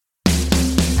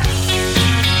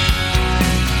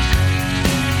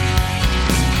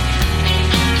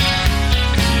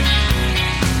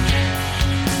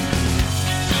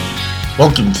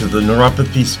Welcome to the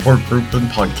Neuropathy Support Group and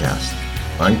Podcast.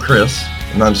 I'm Chris,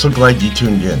 and I'm so glad you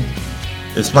tuned in.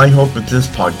 It's my hope with this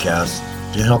podcast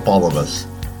to help all of us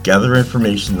gather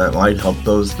information that might help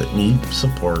those that need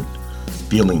support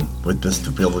dealing with this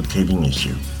debilitating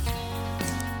issue.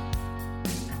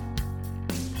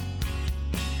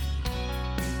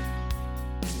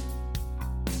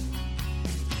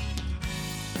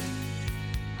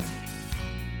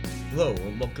 Hello,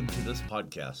 and welcome to this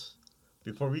podcast.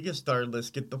 Before we get started,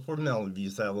 let's get the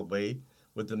formalities out of the way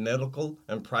with a medical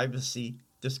and privacy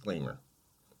disclaimer.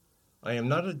 I am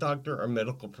not a doctor or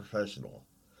medical professional.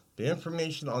 The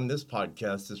information on this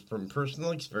podcast is from personal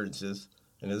experiences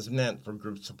and is meant for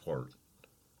group support.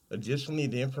 Additionally,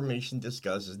 the information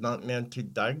discussed is not meant to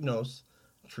diagnose,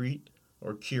 treat,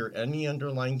 or cure any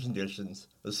underlying conditions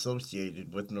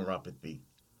associated with neuropathy.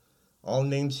 All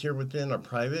names here within are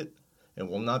private and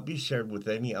will not be shared with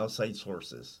any outside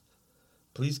sources.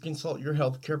 Please consult your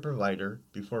healthcare provider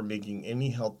before making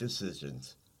any health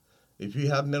decisions. If you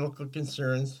have medical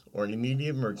concerns or an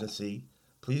immediate emergency,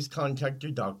 please contact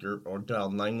your doctor or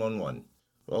dial 911.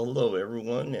 Well, hello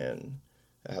everyone, and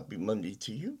happy Monday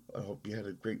to you. I hope you had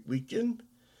a great weekend.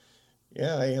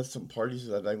 Yeah, I had some parties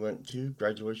that I went to,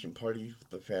 graduation party with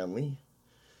the family,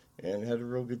 and had a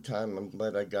real good time. I'm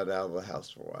glad I got out of the house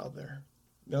for a while there.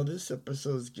 Now this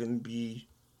episode is going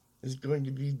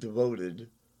to be devoted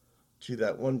to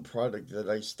that one product that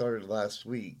I started last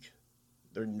week,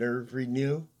 their Nerve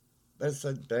Renew. That's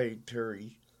a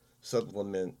dietary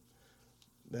supplement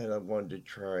that I wanted to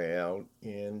try out,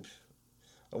 and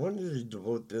I wanted to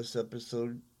devote this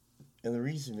episode, and the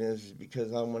reason is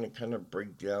because I want to kind of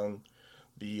break down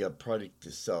the product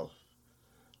itself.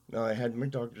 Now, I had my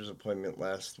doctor's appointment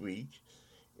last week,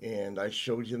 and I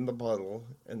showed him the bottle,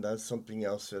 and that's something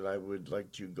else that I would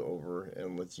like to go over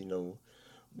and let you know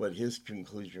what his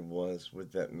conclusion was with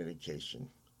that medication.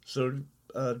 So,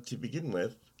 to begin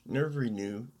with, Nerve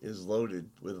Renew is loaded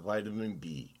with vitamin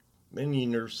B. Many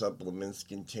nerve supplements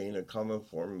contain a common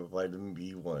form of vitamin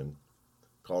B1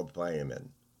 called thiamine.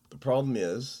 The problem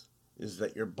is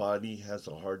that your body has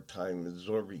a hard time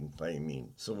absorbing thiamine.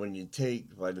 So when you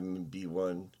take vitamin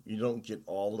B1, you don't get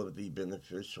all of the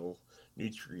beneficial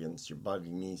nutrients your body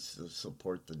needs to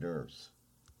support the nerves.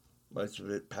 Much of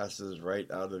it passes right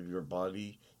out of your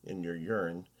body in your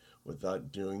urine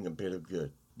without doing a bit of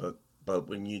good. But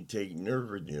when you take Nerve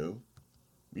Renew,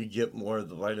 you get more of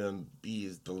the vitamin B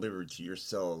is delivered to your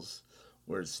cells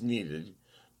where it's needed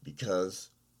because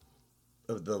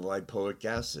of the lipoic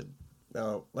acid.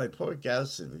 Now, lipoic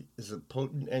acid is a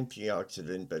potent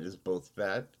antioxidant that is both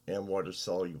fat and water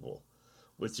soluble,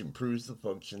 which improves the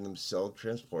function of cell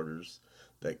transporters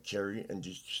that carry and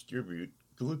distribute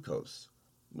glucose.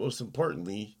 Most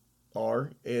importantly, ALA,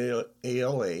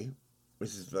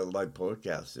 which is the lipoic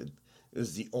acid,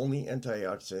 is the only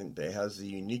antioxidant that has the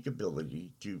unique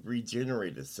ability to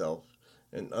regenerate itself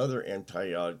and other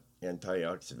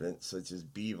antioxidants such as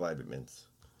B vitamins.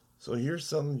 So here's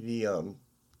some of the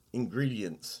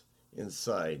ingredients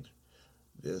inside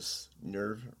this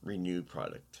Nerve Renew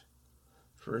product.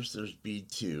 First, there's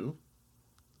B2,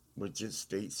 which it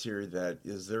states here that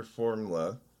is their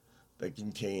formula that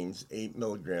contains 8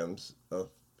 milligrams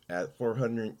at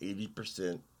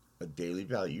 480% a daily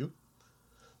value.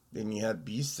 Then you have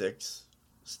B6.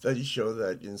 Studies show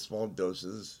that in small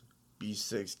doses,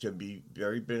 B6 can be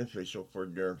very beneficial for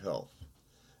nerve health.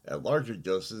 At larger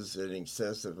doses, in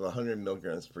excess of 100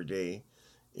 milligrams per day,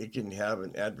 it can have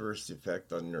an adverse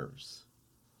effect on nerves.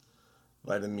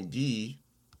 Vitamin D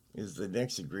is the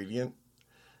next ingredient.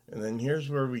 And then here's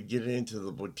where we get into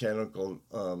the botanical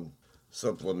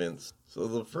supplements. So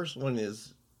the first one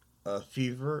is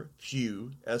fever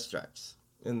few extracts.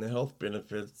 And the health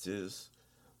benefits is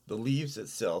the leaves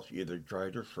itself, either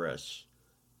dried or fresh,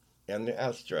 and the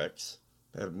extracts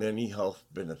have many health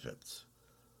benefits.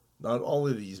 Not all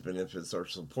of these benefits are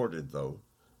supported, though,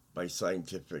 by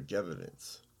scientific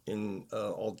evidence. In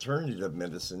alternative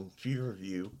medicine,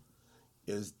 feverfew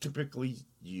is typically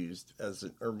used as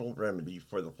an herbal remedy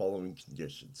for the following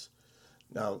conditions.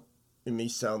 Now, it may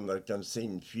sound like I'm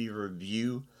saying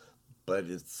feverfew, but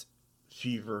it's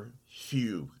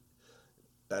feverfew.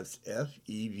 That's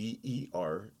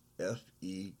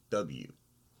Feverfew.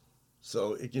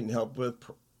 So it can help with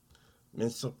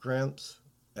menstrual cramps,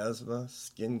 asthma,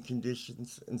 skin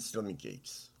conditions, and stomach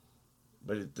aches.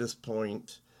 But at this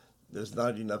point, there's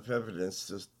not enough evidence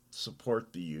to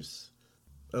support the use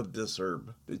of this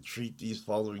herb to treat these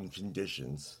following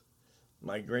conditions: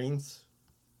 migraines,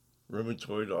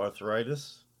 rheumatoid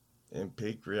arthritis, and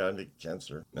pancreatic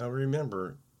cancer. Now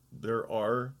remember, there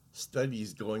are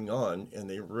studies going on, and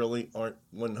they really aren't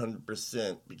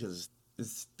 100% because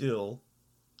it's still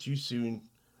too soon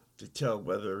to tell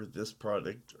whether this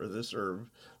product or this herb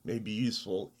may be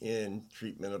useful in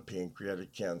treatment of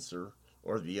pancreatic cancer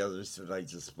or the others that I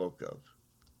just spoke of.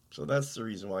 So that's the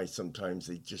reason why sometimes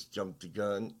they just jump the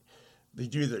gun. They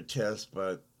do their tests,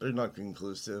 but they're not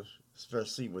conclusive,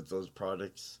 especially with those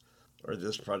products or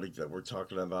this product that we're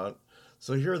talking about.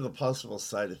 So here are the possible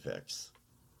side effects.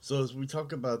 So as we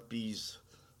talk about these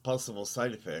possible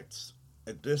side effects,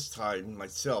 at this time,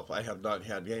 myself, I have not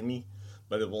had any,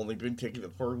 but I've only been taking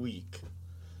it for a week.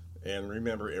 And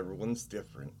remember, everyone's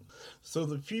different. So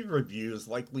the fever review is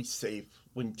likely safe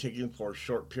when taken for a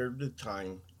short period of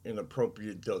time in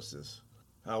appropriate doses.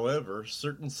 However,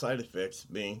 certain side effects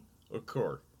may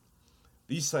occur.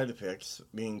 These side effects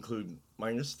may include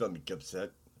minor stomach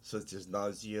upset, such as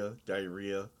nausea,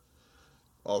 diarrhea.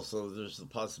 Also, there's the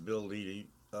possibility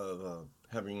of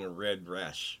having a red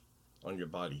rash on your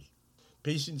body.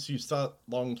 Patients who stop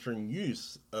long-term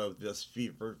use of this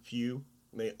feverfew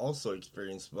may also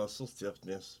experience muscle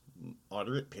stiffness,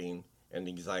 moderate pain, and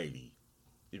anxiety.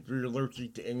 If you're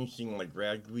allergic to anything like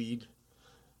ragweed,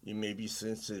 you may be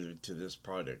sensitive to this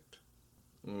product.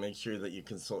 Make sure that you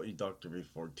consult your doctor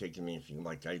before taking anything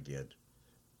like I did.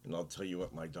 And I'll tell you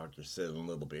what my doctor said in a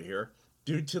little bit here.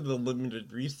 Due to the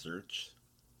limited research,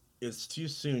 it's too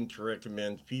soon to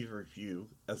recommend feverfew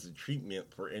as a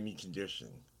treatment for any condition.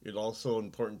 It's also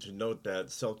important to note that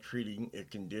self-treating a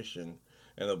condition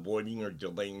and avoiding or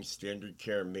delaying standard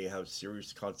care may have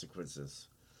serious consequences.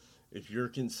 If you're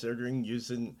considering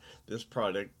using this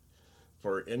product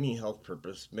for any health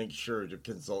purpose, make sure to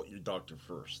consult your doctor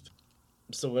first.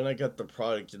 So when I got the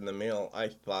product in the mail, I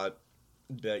thought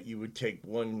that you would take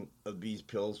one of these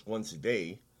pills once a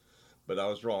day, but I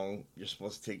was wrong. You're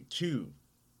supposed to take two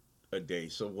a day,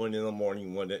 so one in the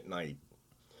morning, one at night.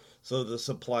 So the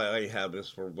supply I have is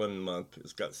for 1 month.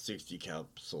 It's got 60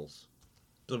 capsules.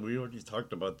 So we already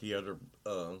talked about the other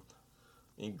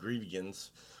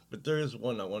ingredients, but there is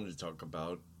one I wanted to talk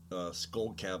about,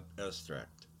 skullcap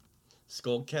extract.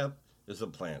 Skullcap is a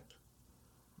plant.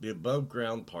 The above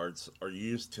ground parts are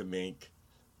used to make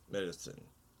medicine.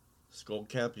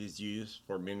 Skullcap is used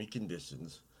for many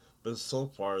conditions, but so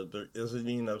far there isn't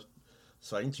enough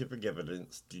scientific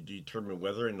evidence to determine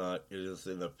whether or not it is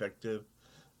an effective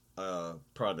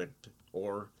product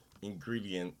or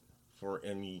ingredient for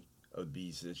any of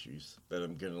these issues that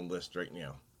I'm going to list right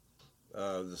now.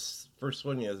 The first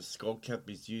one is skullcap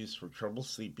is used for trouble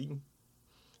sleeping,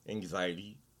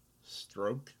 anxiety,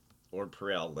 stroke, or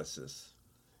paralysis.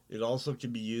 It also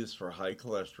can be used for high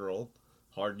cholesterol,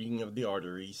 hardening of the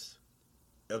arteries,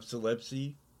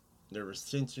 epilepsy, nervous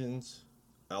tensions,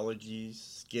 allergies,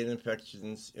 skin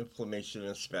infections, inflammation,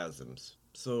 and spasms.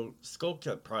 So,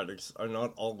 skullcap products are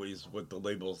not always what the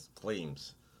label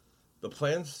claims. The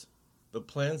plant's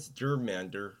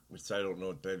germander, which I don't know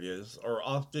what that is, are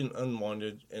often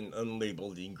unwanted and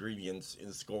unlabeled ingredients in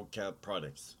skullcap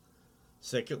products.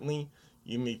 Secondly,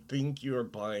 you may think you are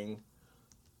buying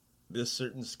this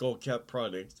certain skullcap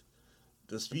product,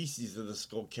 the species of the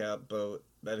skullcap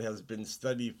that has been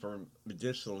studied for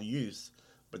medicinal use,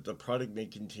 but the product may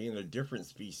contain a different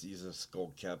species of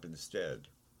skullcap instead.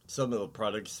 Some of the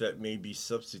products that may be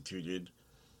substituted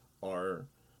are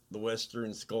the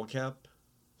western skullcap,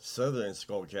 southern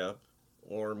skullcap,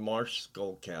 or marsh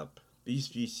skullcap. These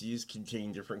species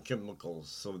contain different chemicals,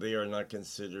 so they are not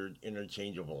considered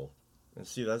interchangeable. And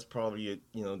see, that's probably it.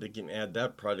 They can add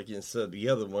that product instead of the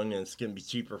other one, and it's going to be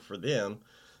cheaper for them.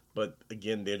 But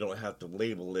again, they don't have to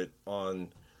label it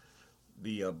on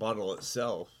the bottle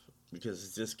itself because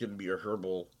it's just going to be a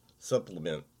herbal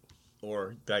supplement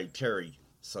or dietary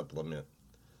supplement.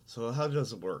 So how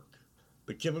does it work?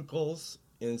 The chemicals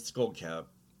in skullcap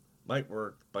might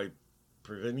work by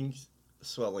preventing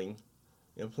swelling,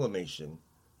 inflammation.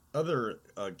 Other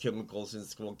chemicals in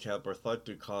skullcap are thought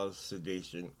to cause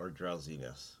sedation or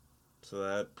drowsiness. So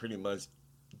that pretty much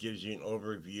gives you an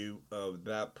overview of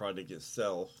that product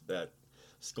itself, that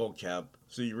skullcap.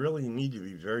 So you really need to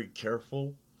be very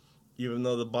careful. Even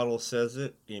though the bottle says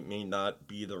it, it may not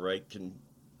be the right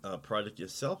product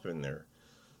itself in there.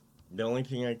 The only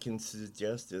thing I can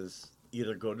suggest is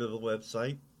either go to the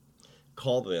website,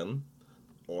 call them,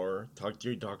 or talk to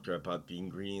your doctor about the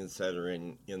ingredients that are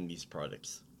in these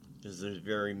products. Because there's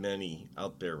very many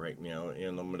out there right now,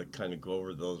 and I'm going to kind of go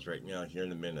over those right now here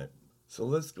in a minute. So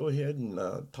let's go ahead and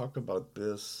talk about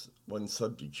this one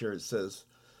subject here. It says,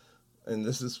 and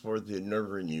this is for the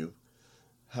Nerve Renew,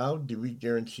 how do we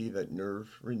guarantee that Nerve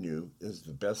Renew is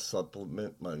the best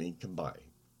supplement money can buy?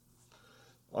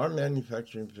 Our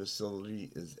manufacturing facility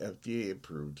is FDA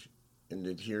approved and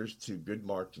adheres to good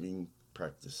marketing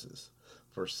practices.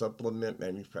 for supplement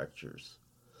manufacturers.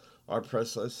 Our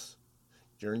process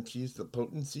guarantees the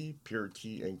potency,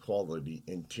 purity, and quality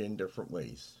in 10 different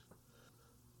ways.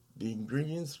 The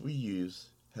ingredients we use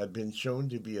have been shown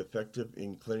to be effective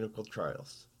in clinical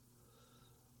trials.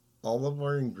 All of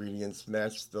our ingredients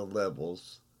match the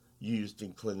levels used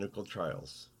in clinical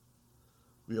trials.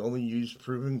 We only use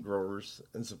proven growers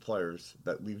and suppliers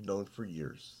that we've known for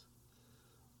years.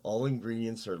 All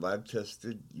ingredients are lab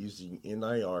tested using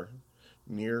NIR,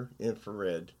 near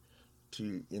infrared,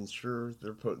 to ensure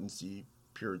their potency,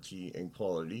 purity, and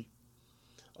quality.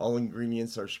 All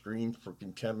ingredients are screened for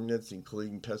contaminants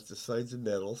including pesticides and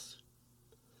metals.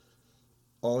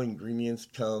 All ingredients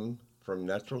come from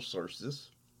natural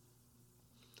sources.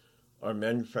 Our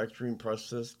manufacturing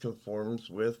process conforms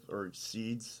with or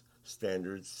exceeds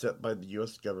standards set by the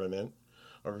U.S. government.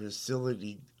 Our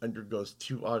facility undergoes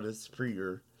 2 audits per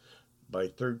year by a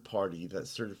third party that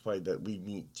certify that we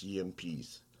meet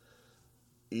GMPs.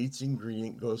 Each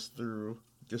ingredient goes through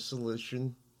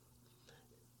dissolution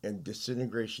and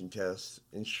disintegration tests,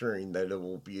 ensuring that it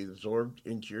will be absorbed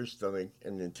into your stomach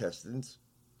and intestines.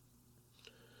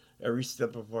 Every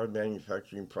step of our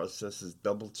manufacturing process is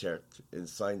double-checked and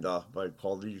signed off by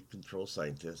quality control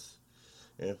scientists.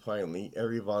 And finally,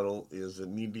 every bottle is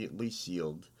immediately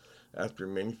sealed after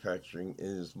manufacturing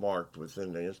and is marked with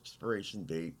an expiration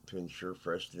date to ensure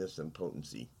freshness and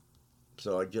potency.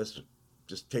 So I guess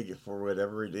just take it for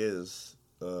whatever it is.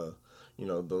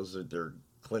 Those are their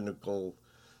clinical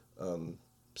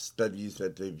studies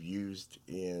that they've used,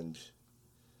 and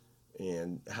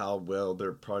how well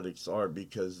their products are,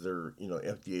 because they're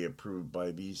FDA approved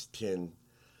by these 10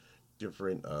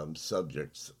 different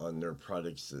subjects on their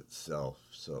products itself.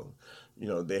 So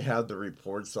they have the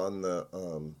reports on their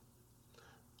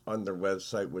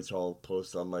website, which I'll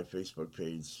post on my Facebook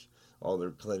page, all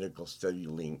their clinical study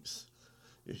links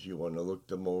if you want to look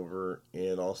them over.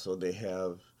 And also they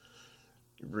have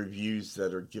reviews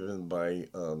that are given by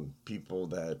people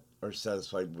that are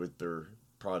satisfied with their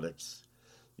products.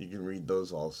 You can read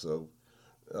those also.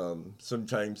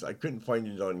 Sometimes I couldn't find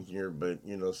it on here, but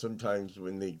sometimes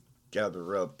when they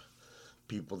gather up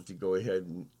people to go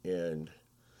ahead and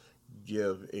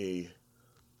give a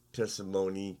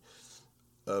testimony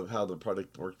of how the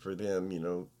product worked for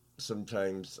them,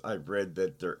 sometimes I've read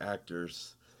that they're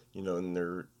actors,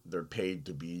 and they're paid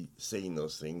to be saying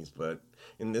those things. But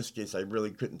in this case, I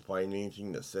really couldn't find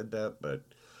anything that said that. But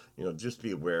just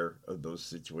be aware of those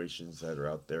situations that are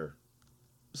out there.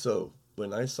 So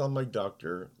when I saw my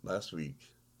doctor last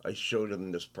week, I showed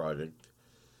him this product,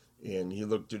 and he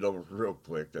looked it over real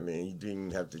quick. I mean, he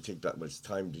didn't have to take that much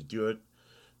time to do it.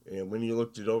 And when he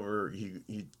looked it over, he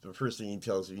the first thing he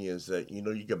tells me is that you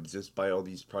can just buy all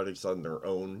these products on their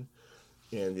own,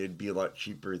 and it'd be a lot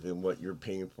cheaper than what you're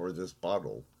paying for this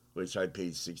bottle, which I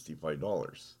paid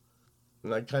 $65.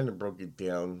 And I kind of broke it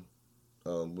down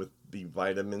with the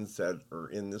vitamins that are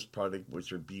in this product,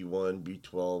 which are B1,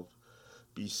 B12,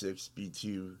 B6,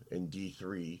 B2, and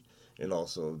D3, and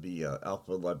also the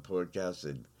alpha lipoic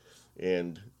acid.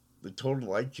 And the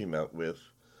total I came out with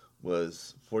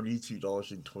was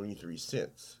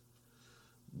 $42.23.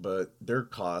 But their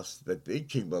cost that they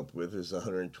came up with is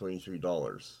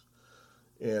 $123.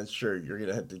 And sure, you're going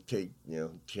to have to take,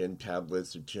 10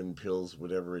 tablets or 10 pills,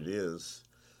 whatever it is.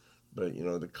 But,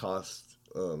 the cost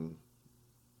can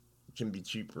be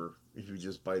cheaper if you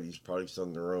just buy these products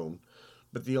on their own.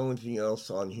 But the only thing else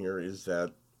on here is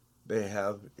that they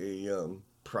have a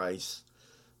price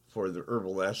for the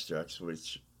herbal extracts,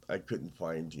 which I couldn't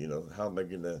find. How am I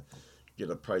going to get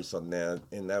a price on that?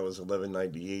 And that was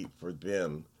 $11.98 for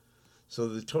them. So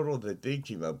the total that they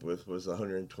came up with was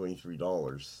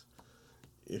 $123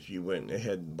 if you went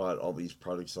ahead and bought all these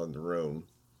products on their own.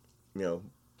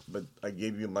 But I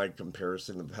gave you my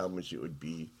comparison of how much it would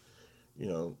be.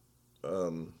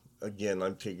 Again,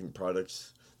 I'm taking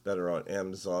products that are on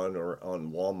Amazon or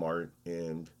on Walmart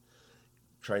and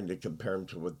trying to compare them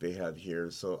to what they have here.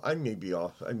 So I may be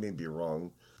off. I may be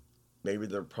wrong. Maybe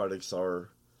their products are,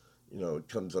 it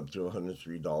comes up to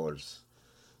 $103.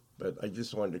 But I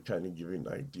just wanted to kind of give you an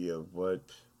idea of what,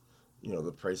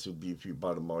 the price would be if you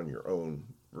bought them on your own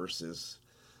versus,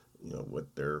 what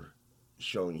they're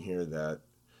showing here that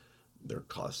their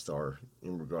costs are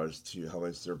in regards to how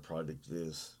much their product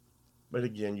is. But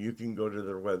again, you can go to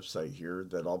their website here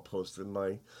that I'll post in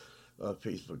my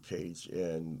Facebook page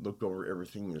and look over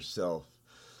everything yourself.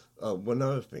 One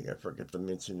other thing I forgot to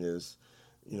mention is,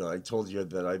 I told you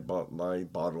that I bought my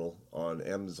bottle on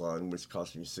Amazon, which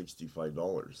cost me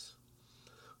 $65.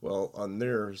 Well, on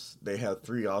theirs, they have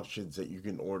 3 options that you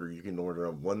can order. You can order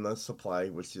a 1-month supply,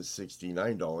 which is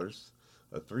 $69,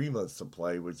 a 3-month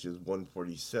supply, which is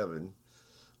 $147,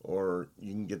 or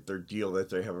you can get their deal that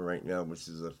they're having right now, which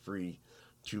is a free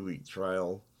 2-week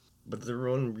trial. But the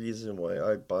one reason why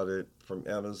I bought it from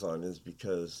Amazon is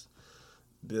because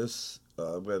this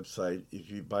website, if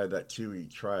you buy that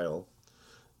 2-week trial,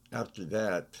 after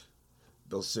that,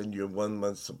 they'll send you a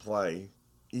 1-month supply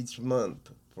each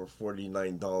month for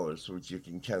 $49, which you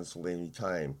can cancel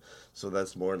anytime. So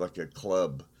that's more like a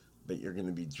club that you're going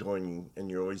to be joining, and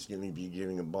you're always going to be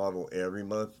getting a bottle every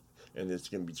month, and it's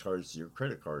going to be charged to your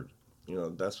credit card.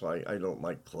 That's why I don't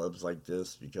like clubs like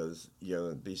this, because,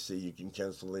 they say you can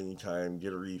cancel anytime,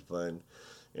 get a refund,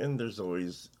 and there's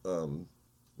always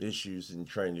issues in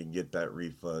trying to get that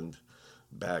refund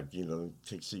back. It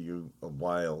takes you a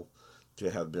while to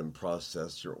have them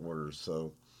process your order.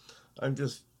 So I'm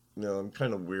just, I'm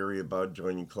kind of weary about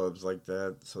joining clubs like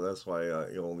that. So that's why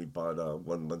I only bought a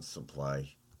 1-month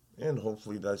supply. And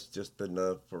hopefully that's just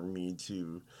enough for me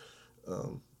to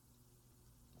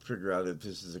figure out if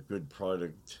this is a good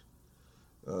product,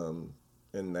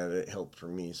 and that it helped for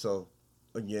me. So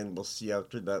again, we'll see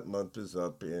after that month is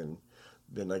up, and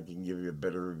then I can give you a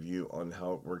better review on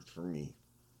how it worked for me.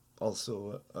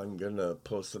 Also, I'm going to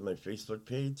post on my Facebook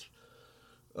page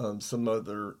some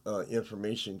other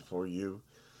information for you.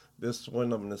 This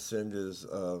one I'm going to send is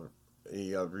a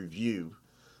review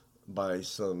by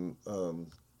some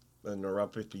a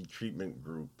neuropathy treatment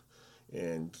group.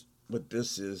 And what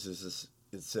this is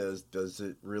it says, does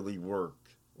it really work,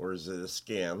 or is it a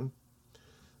scam?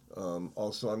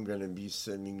 Also, I'm going to be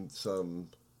sending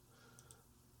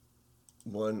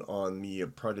one on the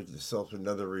product itself,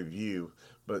 another review,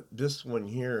 but this one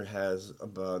here has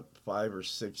about 5 or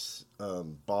 6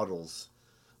 bottles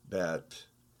that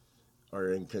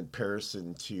are in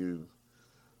comparison to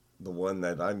the one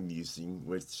that I'm using,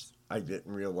 which I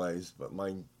didn't realize, but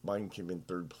mine came in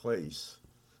 3rd place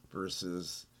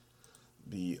versus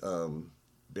the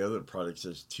other products.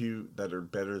 There's 2 that are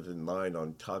better than mine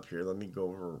on top here. Let me go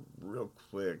over real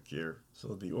quick here. So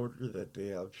the order that they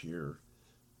have here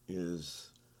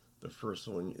is, the first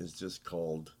one is just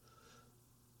called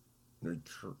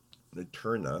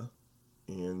Nuterna,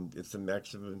 and it's a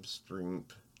maximum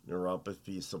strength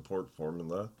neuropathy support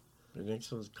formula. The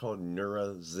next one is called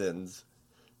NeuraZens,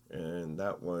 and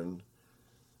that one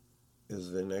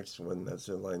is the next one that's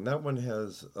in line. That one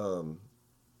has a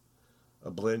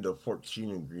blend of 14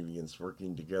 ingredients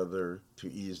working together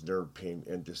to ease nerve pain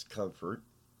and discomfort.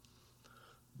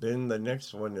 Then the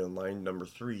next one in line, number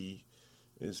 3,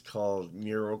 is called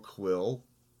NeuroQuil,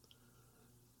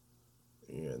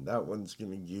 and that one's going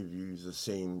to give you the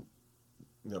same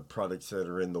products that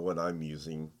are in the one I'm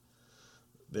using.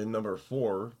 Then number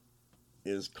 4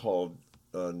 is called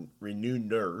Renew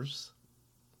Nerves.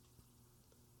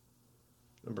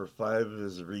 Number 5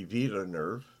 is Revita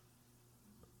Nerve.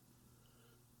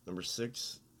 Number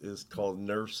 6 is called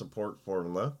Nerve Support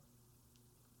Formula.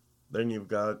 Then you've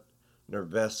got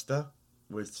Nervesta,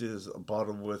 which is a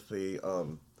bottle with a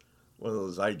one of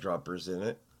those eyedroppers in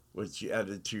it, which you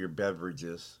added to your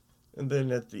beverages. And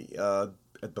then at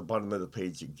the bottom of the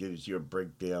page, it gives you a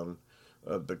breakdown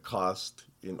of the cost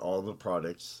in all the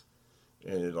products,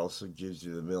 and it also gives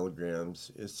you the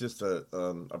milligrams. It's just a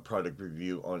product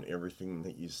review on everything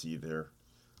that you see there,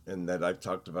 and that I've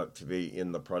talked about today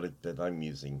in the product that I'm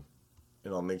using.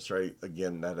 And I'll make sure,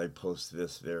 that I post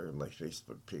this there in my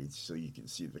Facebook page so you can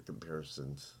see the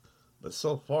comparisons. But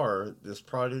so far, this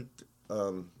product,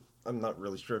 I'm not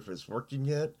really sure if it's working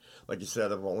yet. Like I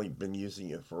said, I've only been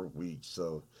using it for a week,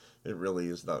 so it really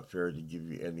is not fair to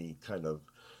give you any kind of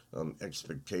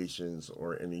expectations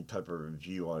or any type of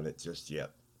review on it just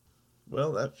yet.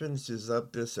 Well, that finishes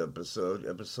up this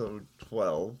episode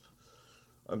 12.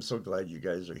 I'm so glad you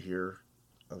guys are here.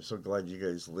 I'm so glad you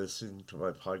guys listen to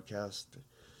my podcast.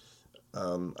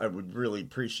 I would really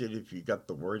appreciate it if you got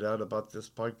the word out about this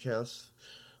podcast.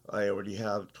 I already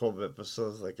have 12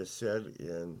 episodes, like I said,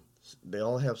 and they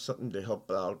all have something to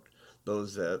help out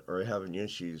those that are having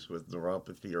issues with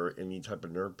neuropathy or any type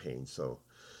of nerve pain. So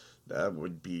that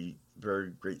would be very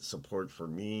great support for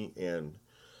me. And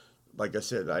like I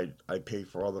said, I pay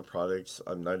for all the products.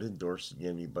 I'm not endorsing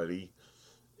anybody,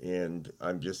 and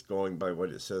I'm just going by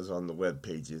what it says on the web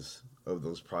pages of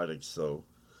those products. So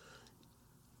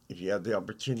if you have the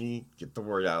opportunity, get the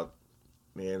word out,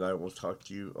 and I will talk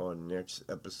to you on next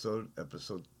episode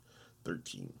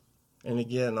 13. And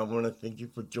again, I want to thank you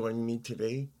for joining me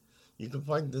today. You can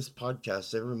find this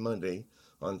podcast every Monday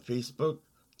on Facebook,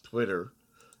 Twitter,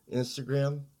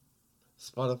 Instagram,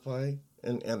 Spotify,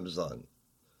 and Amazon.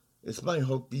 It's my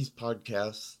hope these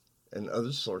podcasts and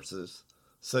other sources,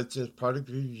 such as product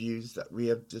reviews that we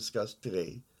have discussed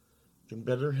today, can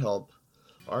better help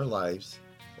our lives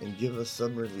and give us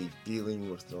some relief dealing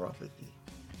with neuropathy.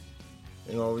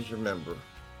 And always remember,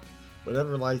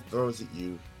 whatever life throws at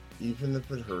you, even if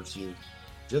it hurts you,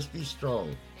 just be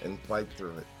strong and fight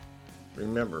through it.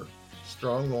 Remember,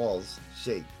 strong walls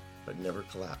shake but never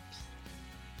collapse.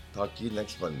 Talk to you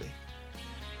next Monday.